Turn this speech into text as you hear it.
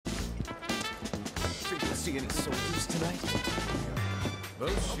see any soldiers tonight?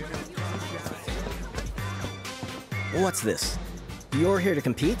 What's this? You're here to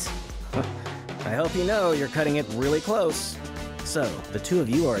compete? I hope you know you're cutting it really close. So, the two of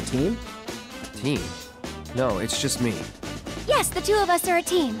you are a team? Team? No, it's just me. Yes, the two of us are a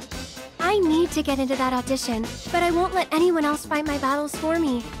team. I need to get into that audition, but I won't let anyone else fight my battles for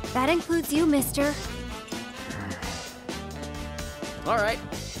me. That includes you, mister. Alright,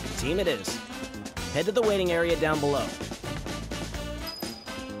 team it is. Head to the waiting area down below.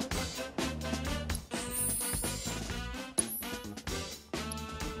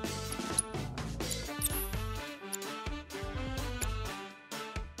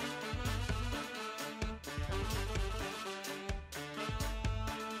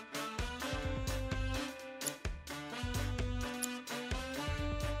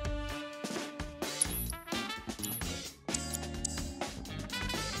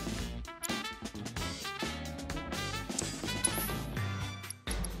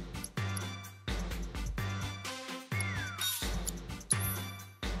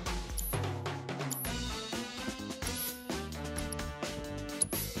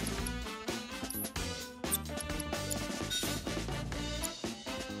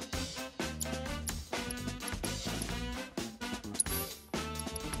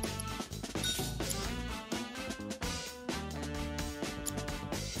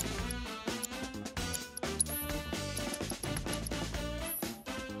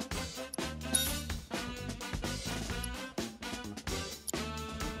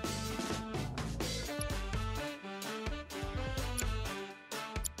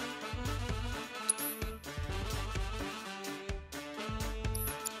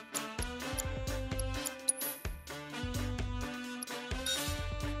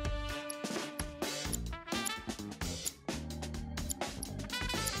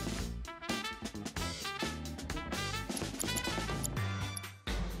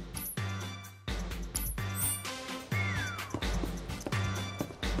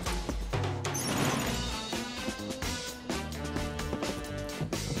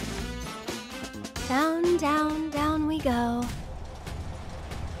 Down, down, down we go.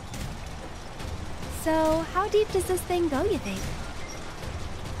 So, how deep does this thing go, you think?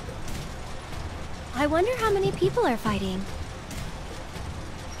 I wonder how many people are fighting.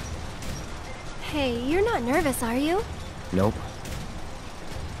 Hey, you're not nervous, are you? Nope.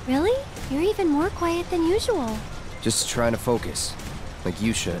 Really? You're even more quiet than usual. Just trying to focus. Like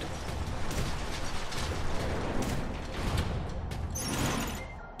you should.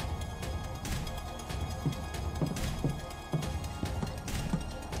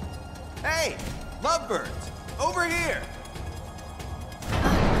 Hey! Lovebirds! Over here!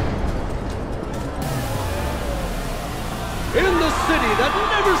 In the city that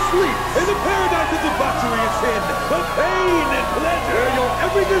never sleeps, in the paradise of debauchery and sin, of pain and pleasure, where your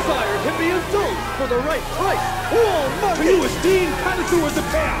every desire can be indulged for the right price. All money! You esteem connoisseurs of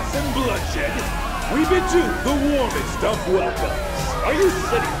chaos and bloodshed, we bid you the warmest of welcomes. Are you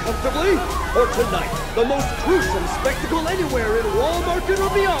sitting comfortably? For tonight, the most gruesome spectacle anywhere in Walmart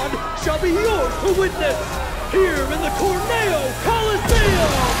or beyond shall be yours to witness, here in the Corneo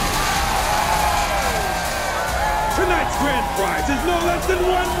Coliseum! Tonight's grand prize is no less than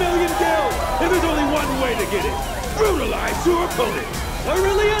 1 million gil, and there's only one way to get it. Brutalize your opponent,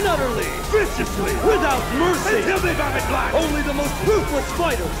 thoroughly and utterly, viciously, without mercy, until they vomit blood. Only the most ruthless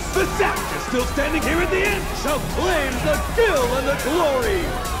fighters, the Zack is still standing here at the end, shall claim the gil and the glory.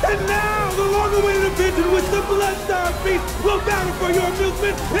 And now, the long-awaited event in which the Blood-Starved Beast will battle for your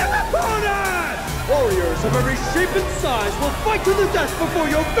amusement in the corner! Warriors of every shape and size will fight to the death before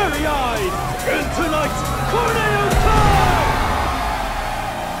your very eyes! In tonight's Corneo Time!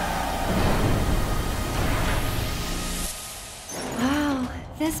 Wow,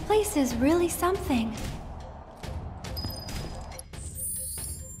 this place is really something.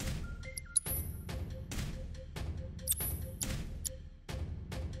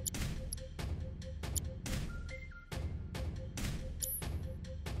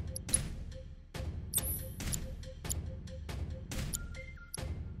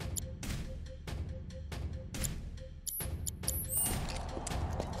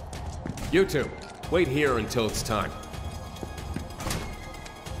 You two, wait here until it's time.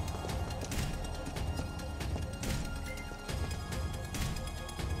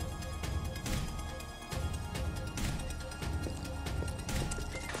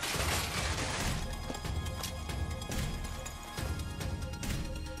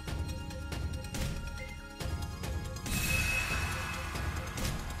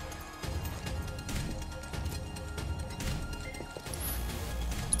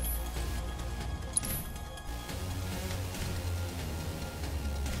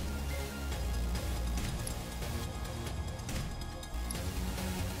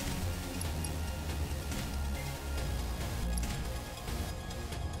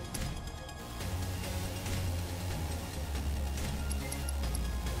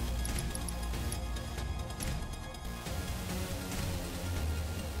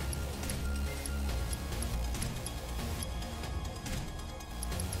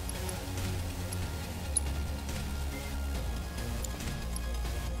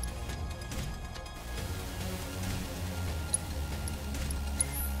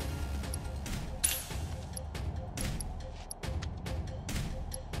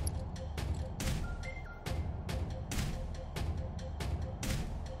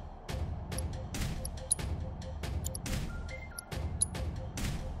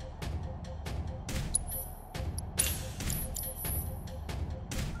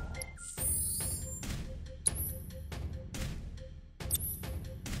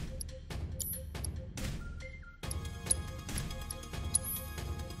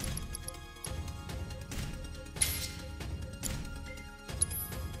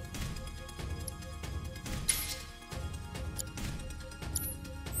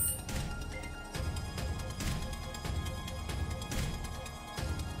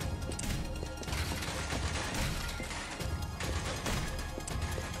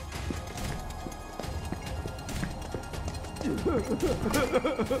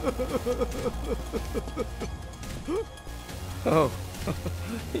 Oh,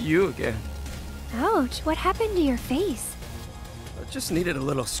 you again. Ouch, what happened to your face? I just needed a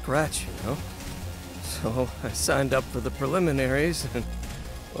little scratch, you know? So I signed up for the preliminaries and,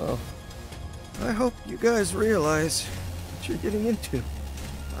 well, I hope you guys realize what you're getting into.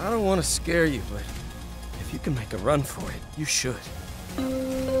 I don't want to scare you, but if you can make a run for it, you should.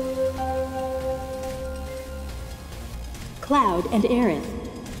 Cloud and Aerith,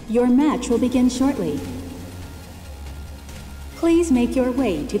 your match will begin shortly. Please make your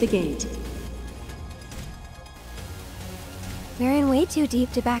way to the gate. We're in way too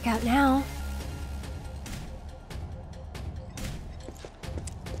deep to back out now.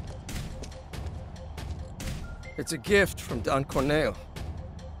 It's a gift from Don Corneo.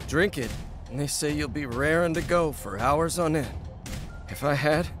 Drink it, and they say you'll be raring to go for hours on end. If I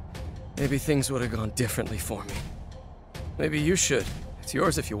had, maybe things would have gone differently for me. Maybe you should. It's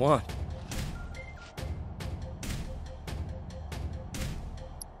yours if you want.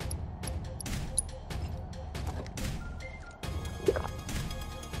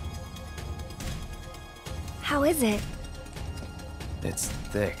 How is it? It's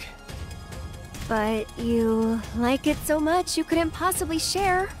thick. But you like it so much you couldn't possibly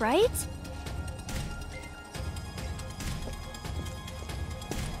share, right?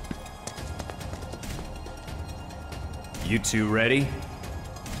 You two ready?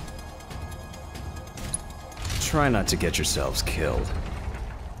 Try not to get yourselves killed.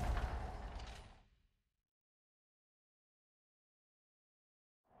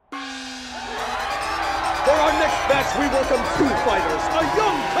 For our next match, we welcome two fighters, a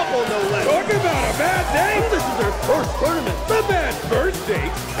young couple no less. Talk about a bad date! This is their first tournament. The bad first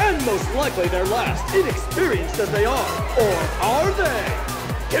date, and most likely their last, inexperienced as they are. Or are they?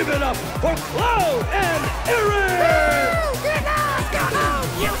 Give it up for Cloud and Aerith!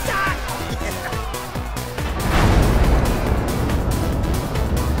 You suck!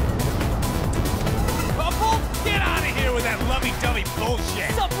 Couple? Get out of here with that lovey-dovey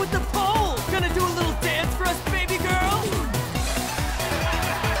bullshit! What's up with the pole? Gonna do a little dance for us, baby girl?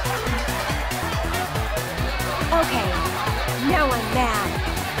 Okay, now I'm mad.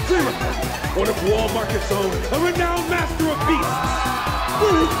 Sephiroth, one of Wall Market's own, a renowned master of beasts!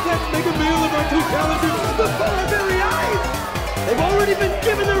 Will his set make a meal of our two challengers before our very eyes? They've already been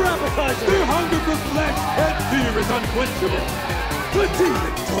given their appetizer! Their hunger for flesh and fear is unquenchable! The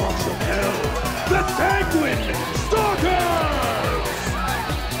demon dogs of hell! The Sanguine Stalkers!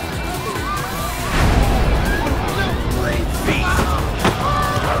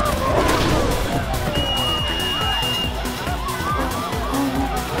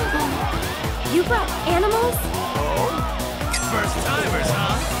 You brought animals? First timers,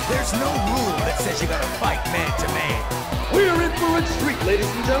 huh? There's no rule that says you gotta fight man to man. We're in for a treat, ladies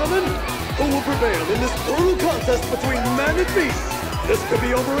and gentlemen! Who will prevail in this brutal contest between man and beast? This could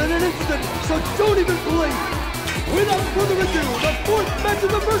be over in an instant, so don't even blink! Without further ado, the fourth match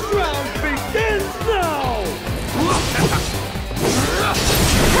of the first round begins now!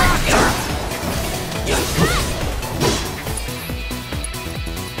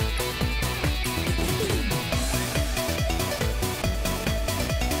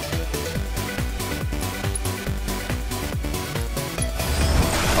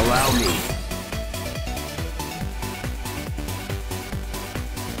 Allow me.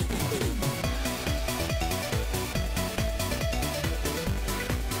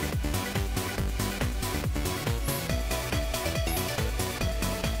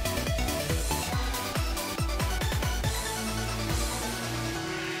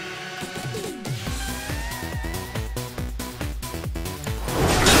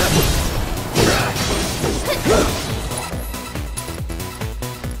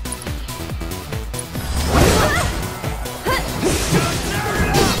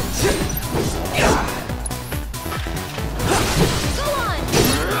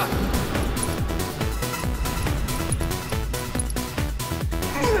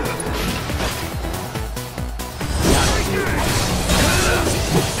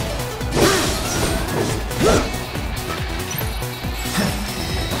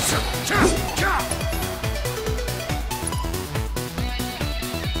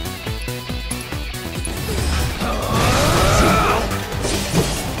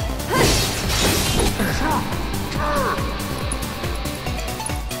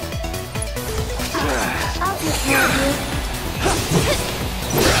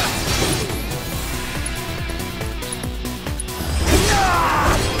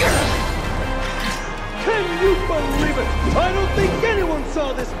 Can you believe it? I don't think anyone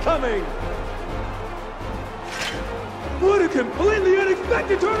saw this coming! What a completely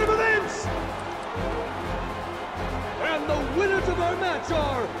unexpected turn of events! And the winners of our match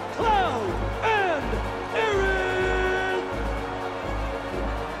are Cloud and Aerith!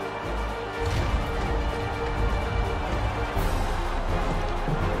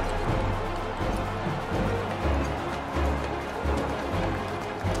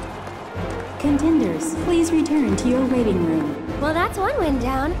 Contenders, please return to your waiting room. Well, that's one win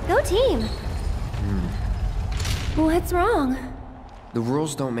down. Go team! What's wrong? The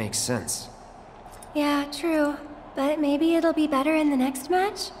rules don't make sense. Yeah, true. But maybe it'll be better in the next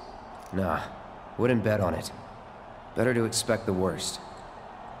match? Nah, wouldn't bet on it. Better to expect the worst.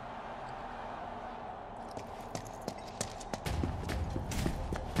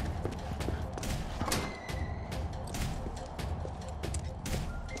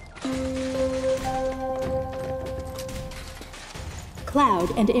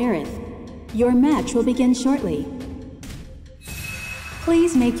 Cloud and Aerith, your match will begin shortly.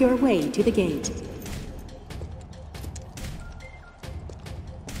 Please make your way to the gate.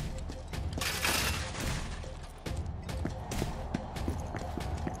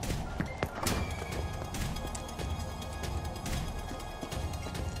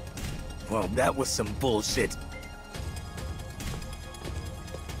 Well, that was some bullshit.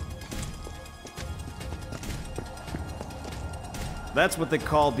 That's what they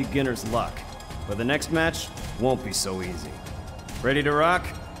call beginner's luck. But the next match won't be so easy. Ready to rock?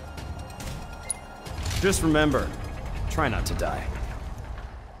 Just remember, try not to die.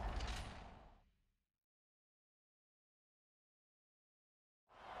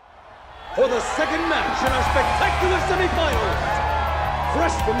 For the second match in our spectacular semifinals,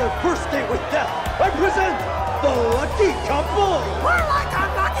 fresh from their first date with death, I present the Lucky Couple! We're like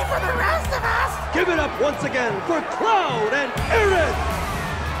unlucky for the rest of us! Give it up once again for Cloud and Aerith!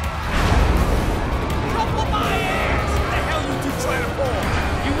 Couple my ass! What the hell you two trying to pull?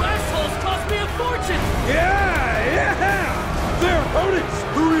 You assholes cost me a fortune! Yeah! Their opponents,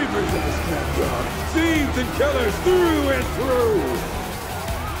 the Reavers of this campground, thieves and killers through and through!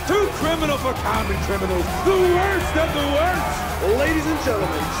 Too criminal for common criminals, the worst of the worst! Ladies and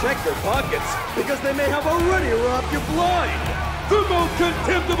gentlemen, check your pockets, because they may have already robbed you blind! The most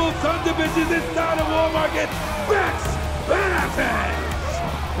contemptible sons of bitches inside a war market, Bex Valentine!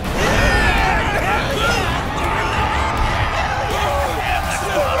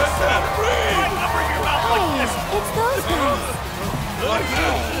 Hey, it's those guys!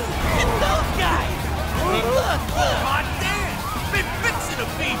 It's those guys! Look! Hot damn! Been fixing to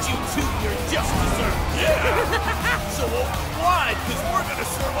feed you two your just dessert! Yeah! So why? Because we're gonna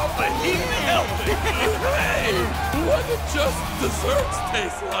serve up a heap of helping! Hey! What do just desserts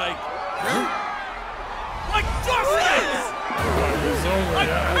taste like? Huh? Like justice! Like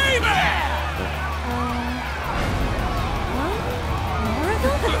payback!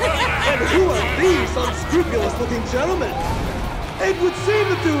 And who are these unscrupulous-looking gentlemen? It would seem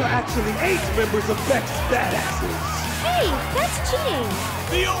that there are actually 8 members of Beck's badasses. Hey, that's cheating!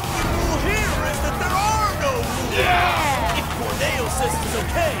 The only rule here is that there are no rules! Yeah! If Corneo says it's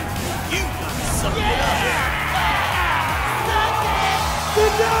okay, you gotta suck it up! The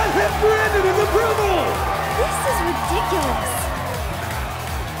nod has branded his approval! This is ridiculous!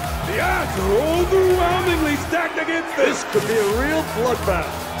 The odds are overwhelmingly stacked against this. This could be a real bloodbath.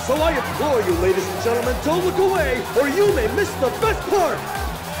 So I implore you, ladies and gentlemen, don't look away, or you may miss the best part!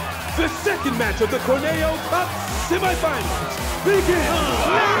 The second match of the Corneo Cup semifinals begins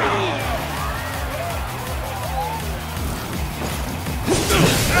now!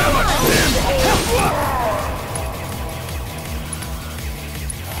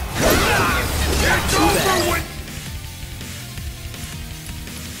 It's over with!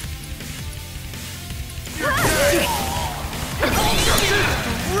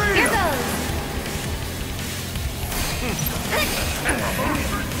 Here goes!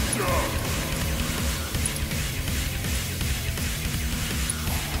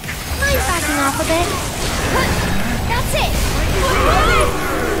 Mind backing off a bit. That's it!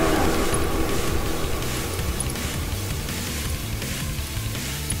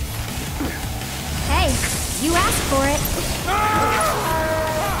 Hey, you asked for it.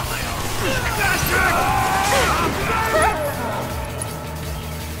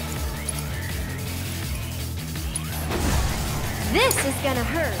 This is gonna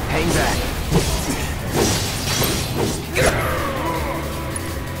hurt. Hang back.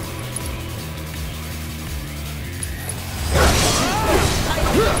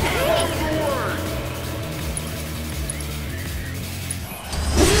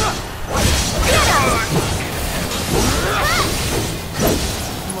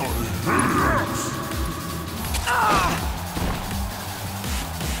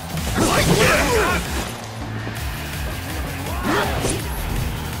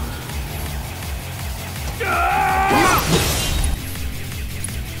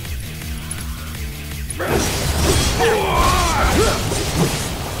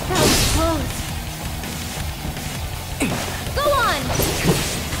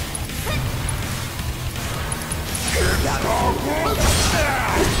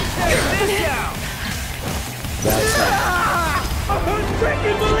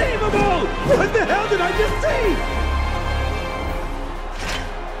 What the hell did I just see?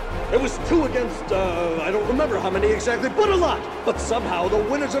 It was 2 against, I don't remember how many exactly, but a lot. But somehow the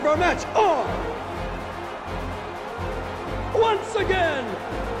winners of our match are... once again,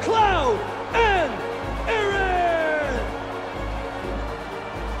 Cloud and Aerith!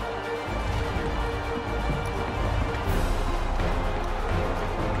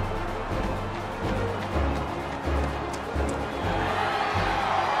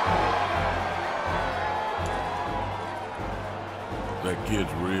 That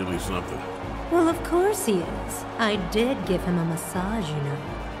kid's really something. Well, of course he is. I did give him a massage, you know.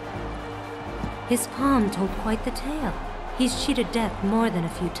 His palm told quite the tale. He's cheated death more than a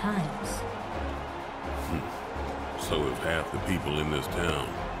few times. So have half the people in this town.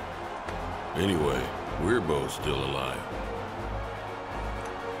 Anyway, we're both still alive.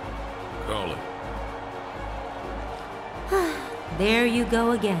 Call it. There you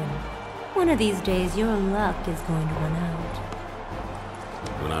go again. One of these days, your luck is going to run out.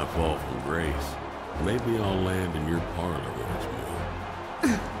 When I fall from grace, maybe I'll land in your parlor once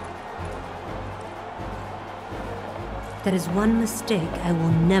more. That is one mistake I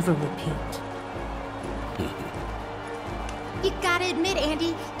will never repeat. You gotta admit,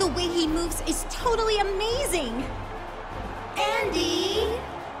 Andy, the way he moves is totally amazing! Andy!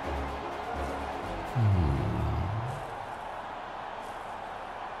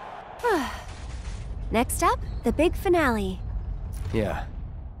 Next up, the big finale. Yeah.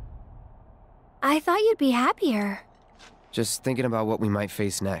 I thought you'd be happier. Just thinking about what we might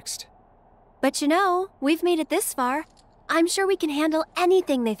face next. But you know, we've made it this far. I'm sure we can handle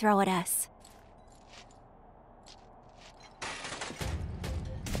anything they throw at us.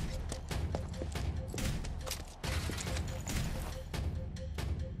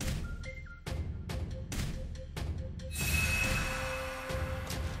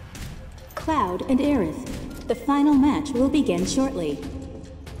 Cloud and Aerith. The final match will begin shortly.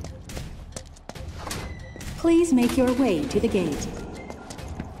 Please make your way to the gate.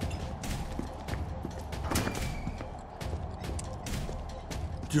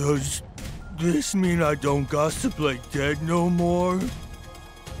 Does this mean I don't gossip like dead no more?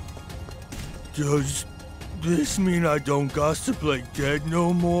 Does this mean I don't gossip like dead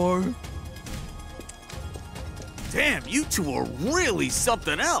no more? Damn, you two are really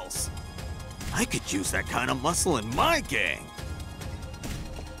something else. I could use that kind of muscle in my gang.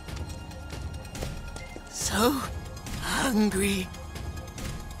 So hungry.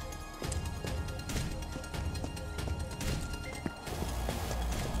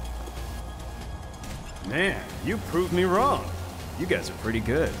 Man, you proved me wrong. You guys are pretty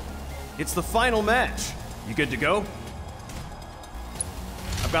good. It's the final match. You good to go?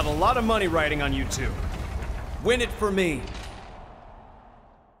 I've got a lot of money riding on you two. Win it for me.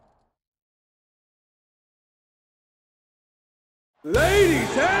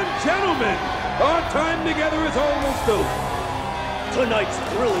 Ladies and gentlemen, our time together is almost over. Tonight's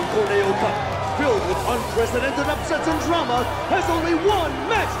thrilling Corneo Cup, filled with unprecedented upsets and drama, has only one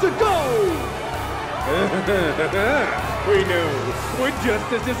match to go! We knew. We're just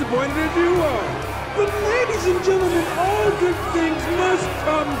as disappointed as you are. But ladies and gentlemen, all good things must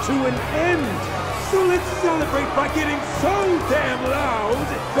come to an end. So let's celebrate by getting so damn loud,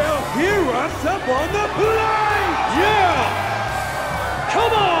 they'll hear us up on the plate! Yeah!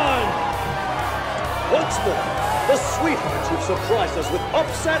 Come on! Once more, the sweethearts who've surprised us with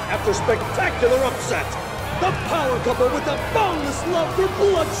upset after spectacular upset. The power couple with the boundless love for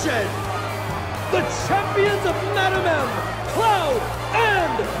bloodshed. The champions of Madam M, Cloud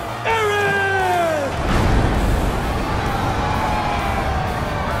and Aerith!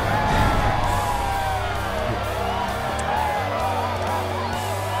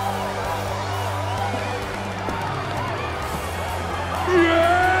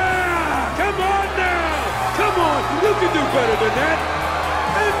 Yeah! Come on now! Come on, you can do better than that!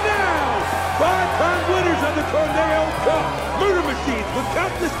 And now, 5-time winners of the Corneo Cup! Murder machines with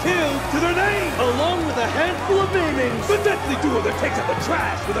countless kills to their name! Along with a handful of namings! The deadly duo that takes out the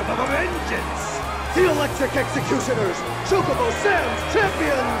trash with a vengeance! The Electric Executioners! Chocobo Sam's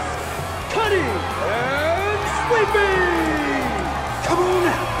champions! Cuddy! And Sleepy! Come on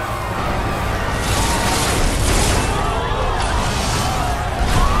now!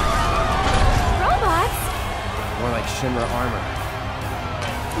 Robots? More like Shinra armor.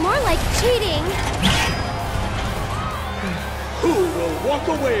 More like cheating. Who will walk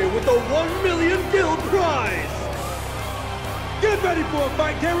away with the 1 million guild prize? Get ready for a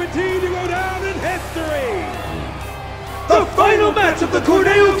fight guaranteed to go down in history! The final match of the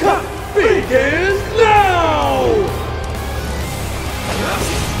Corneo Cup begins now!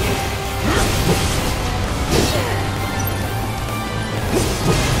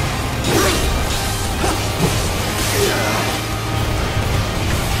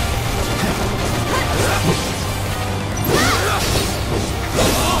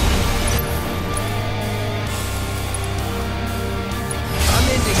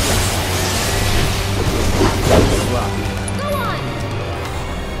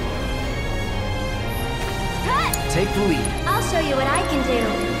 take the lead. I'll show you what I can do.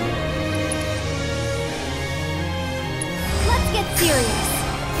 Let's get serious.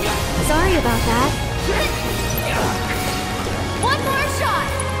 Sorry about that. One more shot!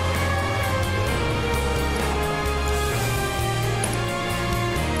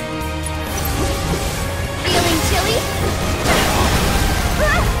 Feeling chilly?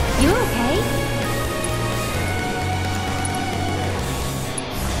 You okay?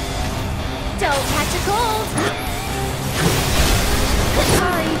 Don't catch a cold!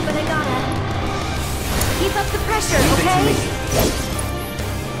 Sorry, but I gotta. Keep up the pressure, okay?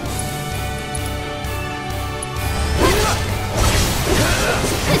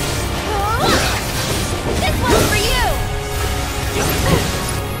 This one's for you!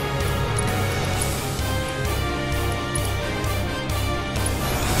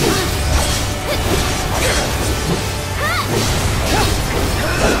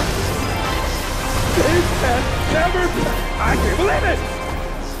 Never! I can't believe it!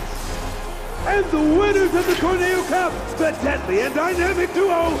 And the winners of the Corneo Cup, the deadly and dynamic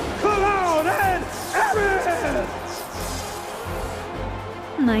duo, Cloud and Aerith!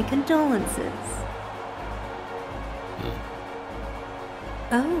 My condolences.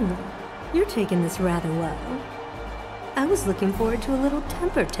 Oh, you're taking this rather well. I was looking forward to a little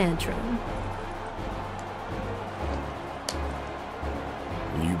temper tantrum.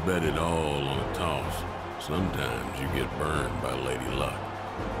 When you bet it all on a toss, sometimes you get burned by Lady Luck.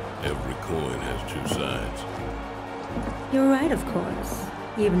 Every coin has two sides. You're right, of course,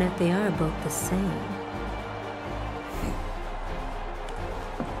 even if they are both the same.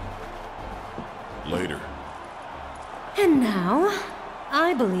 Later. And now,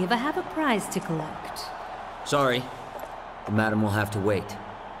 I believe I have a prize to collect. Sorry, the madam will have to wait.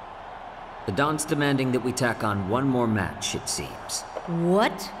 The Don's demanding that we tack on one more match, it seems.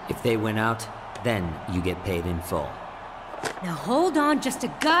 What? If they win out, then you get paid in full. Now hold on just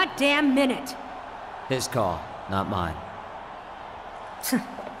a goddamn minute! His call, not mine.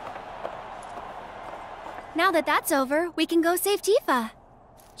 Now that that's over, we can go save Tifa.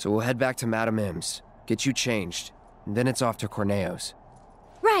 So we'll head back to Madame M's, get you changed, and then it's off to Corneo's.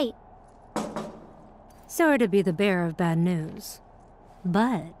 Right. Sorry to be the bearer of bad news,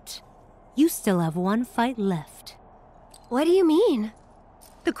 but you still have one fight left. What do you mean?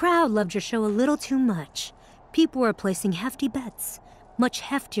 The crowd loved your show a little too much. People were placing hefty bets, much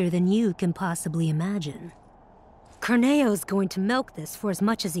heftier than you can possibly imagine. Corneo's going to milk this for as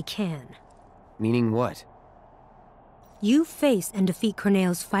much as he can. Meaning what? You face and defeat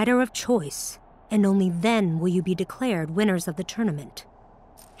Corneo's fighter of choice, and only then will you be declared winners of the tournament.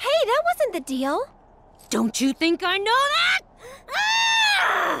 Hey, that wasn't the deal! Don't you think I know that?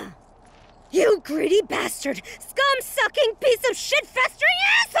 Ah! You greedy bastard! Scum-sucking piece of shit-festering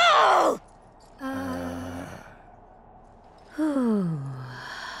asshole!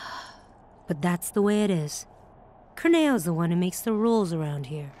 But that's the way it is. Corneo's the one who makes the rules around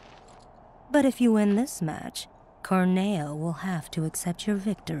here. But if you win this match, Corneo will have to accept your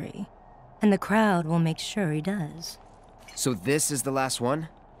victory. And the crowd will make sure he does. So this is the last one?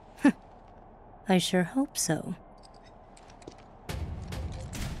 I sure hope so.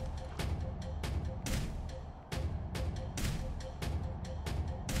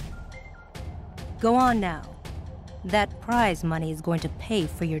 Go on now. That prize money is going to pay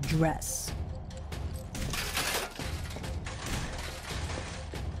for your dress.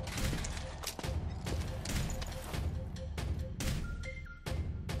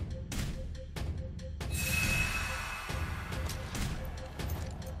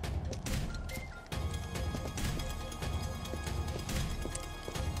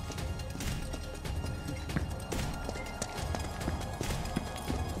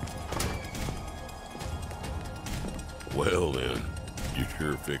 Well then, you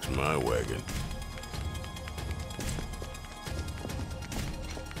sure fixed my wagon.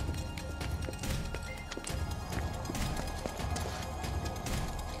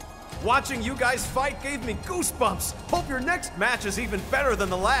 Watching you guys fight gave me goosebumps. Hope your next match is even better than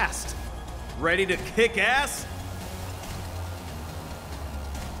the last. Ready to kick ass?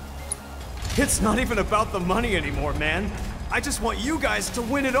 It's not even about the money anymore, man. I just want you guys to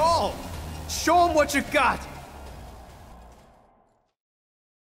win it all. Show them what you got.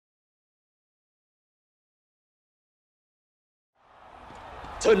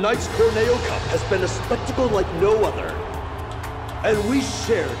 Tonight's Corneo Cup has been a spectacle like no other. And we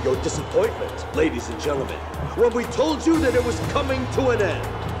shared your disappointment, ladies and gentlemen, when we told you that it was coming to an end.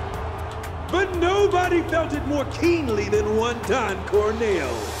 But nobody felt it more keenly than one Don Corneo,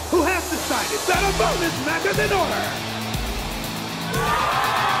 who has decided that a bonus match is in order.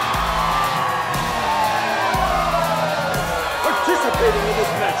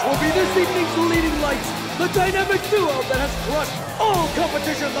 match will be this evening's leading light, the dynamic duo that has crushed all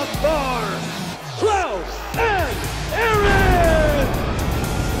competition thus far, Cloud and Aerith!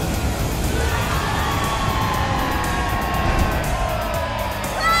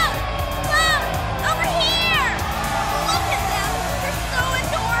 Cloud! Cloud! Over here! Look at them! They're so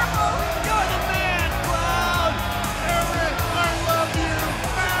adorable! You're the man, Cloud! Aerith, I love you!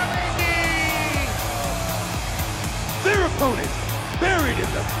 Marry me! Their opponent, buried in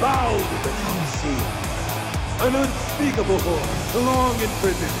the bowels of the coliseum. An unspeakable horror, long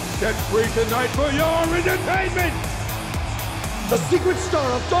imprisoned, set free tonight for your entertainment! The secret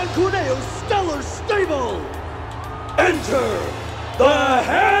star of Don Corneo's stellar stable! Enter the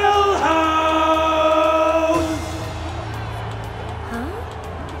Hell House!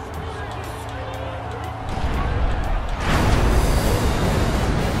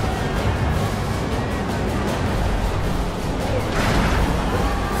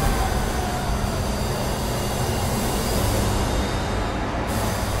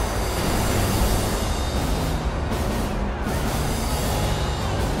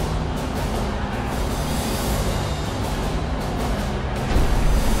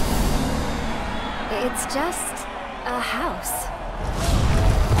 It's just a house.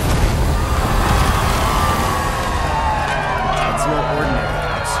 It's no ordinary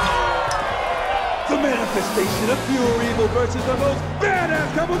house. The manifestation of pure evil versus the most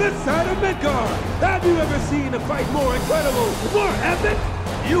badass couple this side of Midgar! Have you ever seen a fight more incredible, more epic?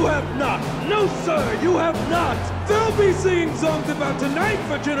 You have not! No sir, you have not! They'll be singing songs about tonight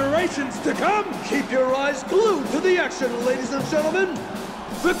for generations to come! Keep your eyes glued to the action, ladies and gentlemen!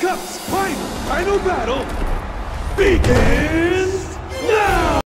 The Cup's final battle begins now!